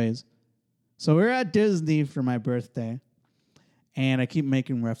anyways, so we're at Disney for my birthday. And I keep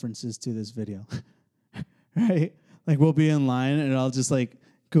making references to this video. Right? Like, we'll be in line and I'll just, like,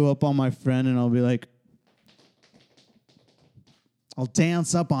 go up on my friend and I'll be like, I'll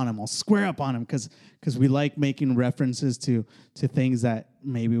dance up on him. I'll square up on him because we like making references to things that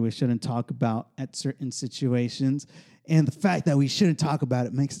maybe we shouldn't talk about at certain situations. And the fact that we shouldn't talk about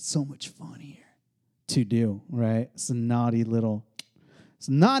it makes it so much funnier to do, right? It's a naughty little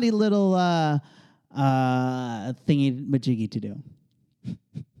thingy majiggy to do.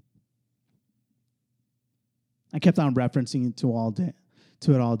 I kept on referencing it to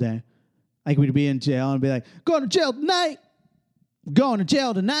it all day. Like we'd be in jail and be like, going to jail tonight. Going to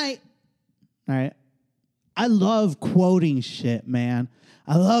jail tonight. All right. I love quoting shit, man.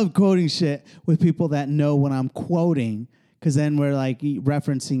 I love quoting shit with people that know what I'm quoting because then we're like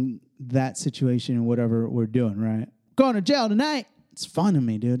referencing that situation and whatever we're doing, right? Going to jail tonight. It's fun to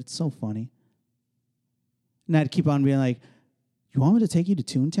me, dude. It's so funny. And I'd keep on being like, you want me to take you to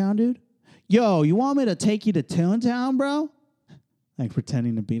Toontown, dude? Yo, you want me to take you to Toontown, bro? Like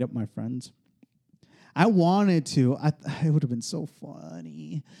pretending to beat up my friends. I wanted to. It would have been so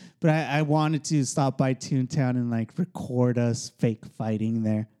funny. But I wanted to stop by Toontown and like record us fake fighting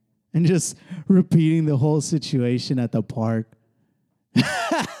there. And just repeating the whole situation at the park.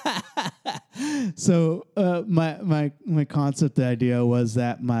 So my concept idea was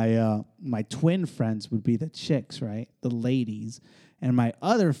that my twin friends would be the chicks, right? The ladies. And my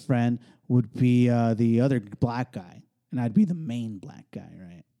other friend would be the other black guy. And I'd be the main black guy,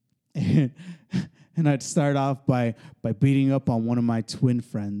 right? And I'd start off by beating up on one of my twin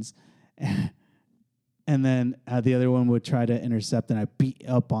friends. And then the other one would try to intercept, and I beat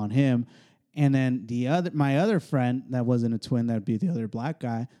up on him. And then my other friend that wasn't a twin, that'd be the other black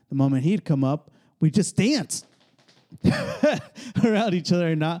guy. The moment he'd come up, we'd just dance around each other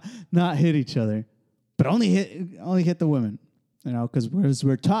and not hit each other, but only hit the women, you know, because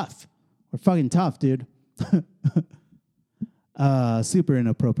we're tough. We're fucking tough, dude. Super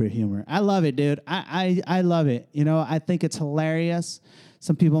inappropriate humor. I love it, dude. I love it. You know, I think it's hilarious.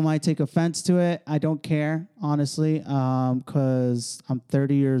 Some people might take offense to it. I don't care, honestly, because I'm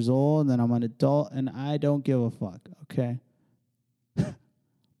 30 years old and I'm an adult and I don't give a fuck, okay?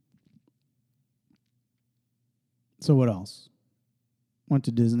 So what else? Went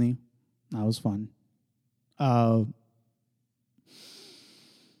to Disney. That was fun. I've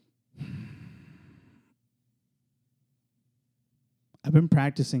been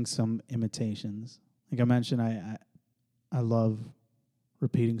practicing some imitations. Like I mentioned, I love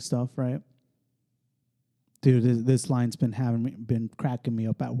repeating stuff, right? Dude, this line's been cracking me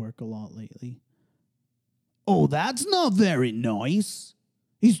up at work a lot lately. Oh, that's not very nice.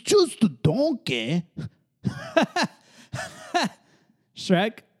 He's just a donkey.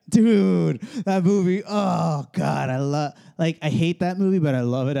 Shrek? Dude, that movie, oh, God, I hate that movie, but I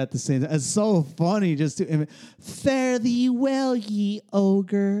love it at the same time. It's so funny just to, fare thee well, ye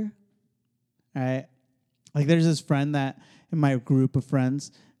ogre. All right? Like, there's this friend that, in my group of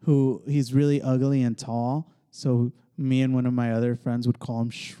friends, who he's really ugly and tall. So me and one of my other friends would call him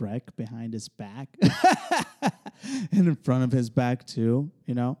Shrek behind his back. And in front of his back too,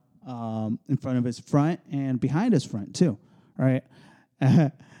 you know, in front of his front and behind his front too, right?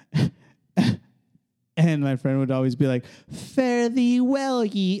 And my friend would always be like, "Fare thee well,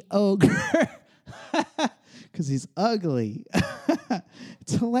 ye ogre," because he's ugly.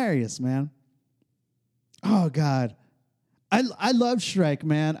 It's hilarious, man. Oh God, I love Shrek,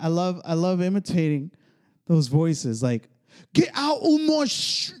 man. I love imitating those voices. Like, get out of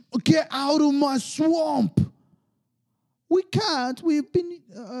my swamp. We can't. We've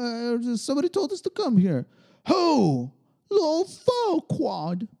been. Somebody told us to come here. Ho, little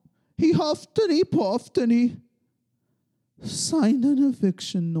Farquaad. He huffed and he puffed and he signed an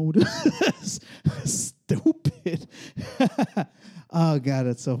eviction notice. Stupid. Oh, God,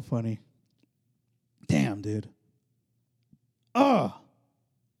 it's so funny. Damn, dude. Oh,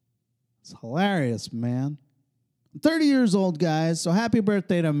 it's hilarious, man. I'm 30 years old, guys, so happy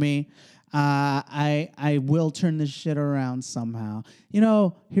birthday to me. I will turn this shit around somehow. You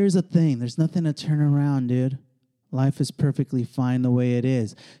know, here's the thing. There's nothing to turn around, dude. Life is perfectly fine the way it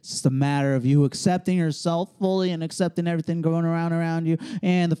is. It's just a matter of you accepting yourself fully and accepting everything going around you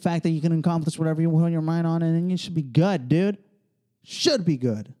and the fact that you can accomplish whatever you put your mind on, and then you should be good, dude. Should be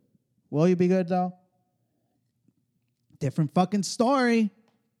good. Will you be good, though? Different fucking story.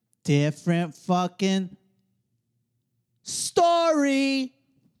 Different fucking story.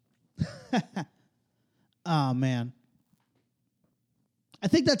 Oh, man. I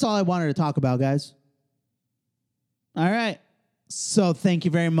think that's all I wanted to talk about, guys. All right. So thank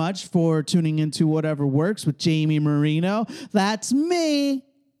you very much for tuning into Whatever Works with Jamie Marino. That's me.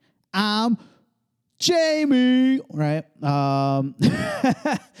 I'm Jamie. Right? Oh,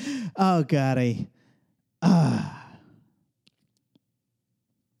 God.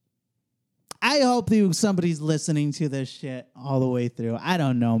 I hope that somebody's listening to this shit all the way through. I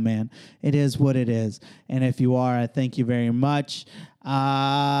don't know, man. It is what it is. And if you are, I thank you very much.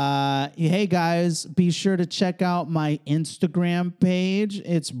 Hey, guys, be sure to check out my Instagram page.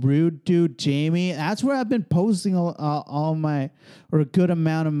 It's Rude Dude Jamie. That's where I've been posting all my, or a good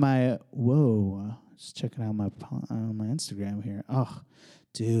amount of my, just checking out my Instagram here. Oh,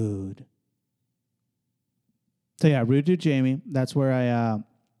 dude. So, yeah, Rude Dude Jamie. That's where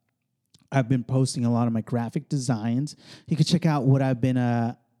I've been posting a lot of my graphic designs. You can check out what I've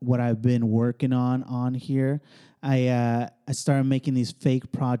been working on here. I started making these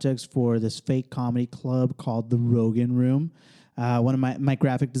fake projects for this fake comedy club called the Rogan Room. One of my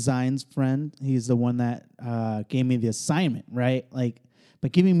graphic designs friend, he's the one that gave me the assignment, right? Like, by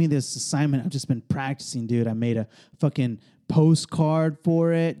giving me this assignment, I've just been practicing, dude. I made a fucking postcard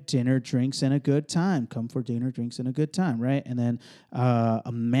for it, dinner, drinks, and a good time. Come for dinner, drinks, and a good time, right? And then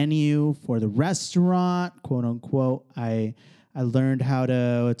a menu for the restaurant, quote unquote. I learned how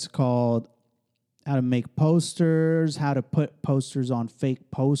to make posters, how to put posters on fake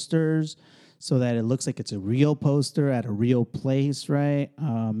posters so that it looks like it's a real poster at a real place, right?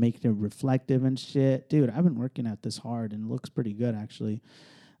 Making it reflective and shit. Dude, I've been working at this hard and it looks pretty good, actually.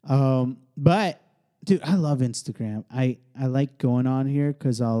 But dude, I love Instagram. I like going on here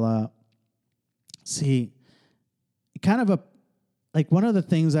because I'll see kind of one of the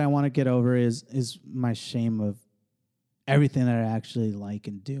things that I want to get over is my shame of everything that I actually like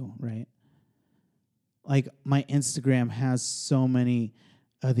and do, right? Like, my Instagram has so many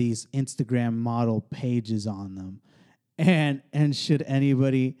of these Instagram model pages on them. And should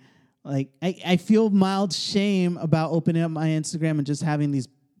anybody, I feel mild shame about opening up my Instagram and just having these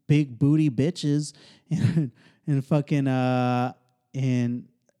big booty bitches and fucking in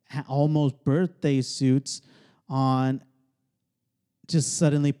almost birthday suits on just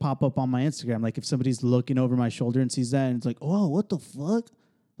suddenly pop up on my Instagram. Like, if somebody's looking over my shoulder and sees that and it's like, oh, what the fuck?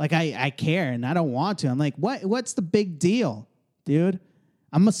 Like, I care and I don't want to. I'm like, what's the big deal, dude?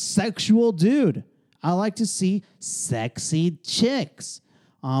 I'm a sexual dude. I like to see sexy chicks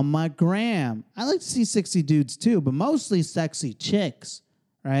on my gram. I like to see sexy dudes too, but mostly sexy chicks,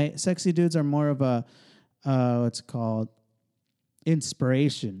 right? Sexy dudes are more of a, what's it called?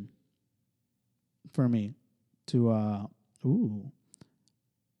 Inspiration for me to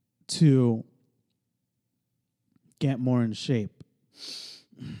get more in shape.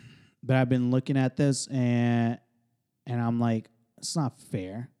 But I've been looking at this and I'm like, it's not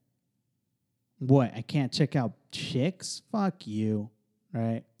fair. What? I can't check out chicks? Fuck you,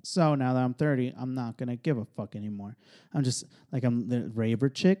 right? So now that I'm 30, I'm not going to give a fuck anymore. I'm just, I'm the raver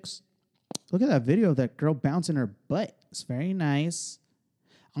chicks. Look at that video of that girl bouncing her butt. It's very nice.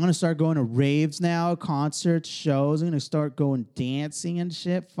 I'm gonna start going to raves now, concerts, shows. I'm gonna start going dancing and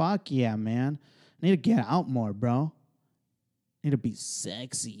shit. Fuck yeah, man. I need to get out more, bro. Need to be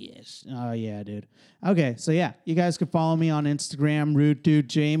sexy-ish. Oh yeah, dude. Okay, so yeah, you guys can follow me on Instagram, Rude Dude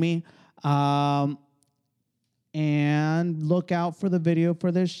Jamie. And look out for the video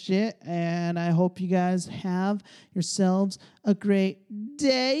for this shit. And I hope you guys have yourselves a great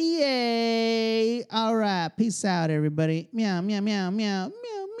day. All right. Peace out, everybody. Meow, meow, meow, meow,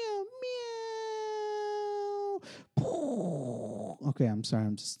 meow, meow, meow. Okay, I'm sorry.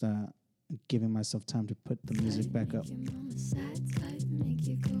 I'm just giving myself time to put the music back up. Make your mama sad type, make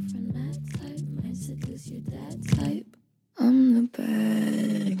your girlfriend mad type, might seduce your dad type. I'm the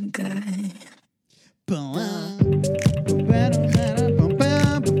bad guy. I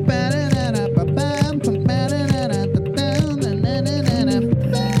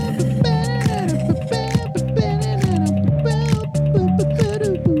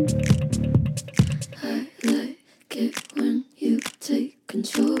like it when you take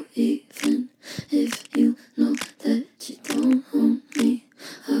control, even if you know that you don't own me.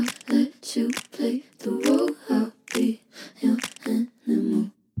 I'll let you play the role. I'll be your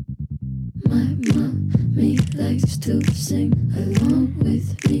animal. My mommy likes to sing along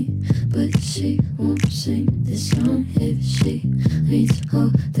with me, but she won't sing this song if she reads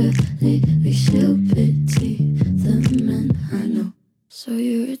all the lyrics. She'll pity the men I know. So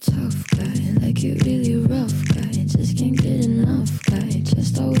you're a tough guy, like you're really rough guy. Just can't get enough guy,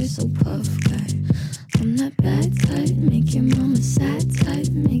 just always so puff guy. I'm that bad type, make your mama sad type,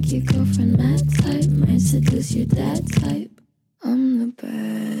 make your girlfriend mad type, might seduce your dad type. I'm the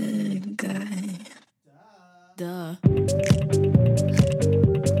bad guy. Duh. I'm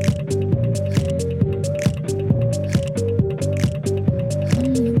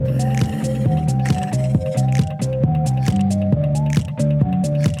the bad guy.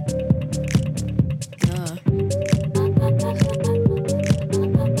 Duh.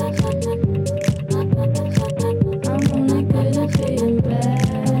 I'm only good at being bad.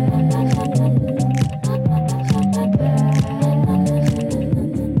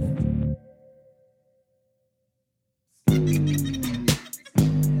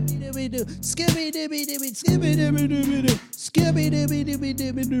 Skibby dibby dibby, skibby dibby dibby dibby, skibby dibby dibby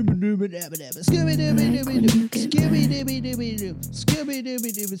dibby dibby dibby, skibby dibby dibby dibby, skibby dibby dibby dibby, skibby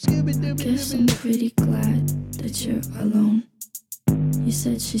dibby dibby, skibby dibby dibby. Guess I'm pretty glad that you're alone. You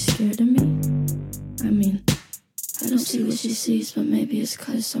said she's scared of me. I mean, I don't see what she sees, but maybe it's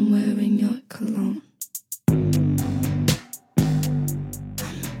 'cause I'm wearing your cologne.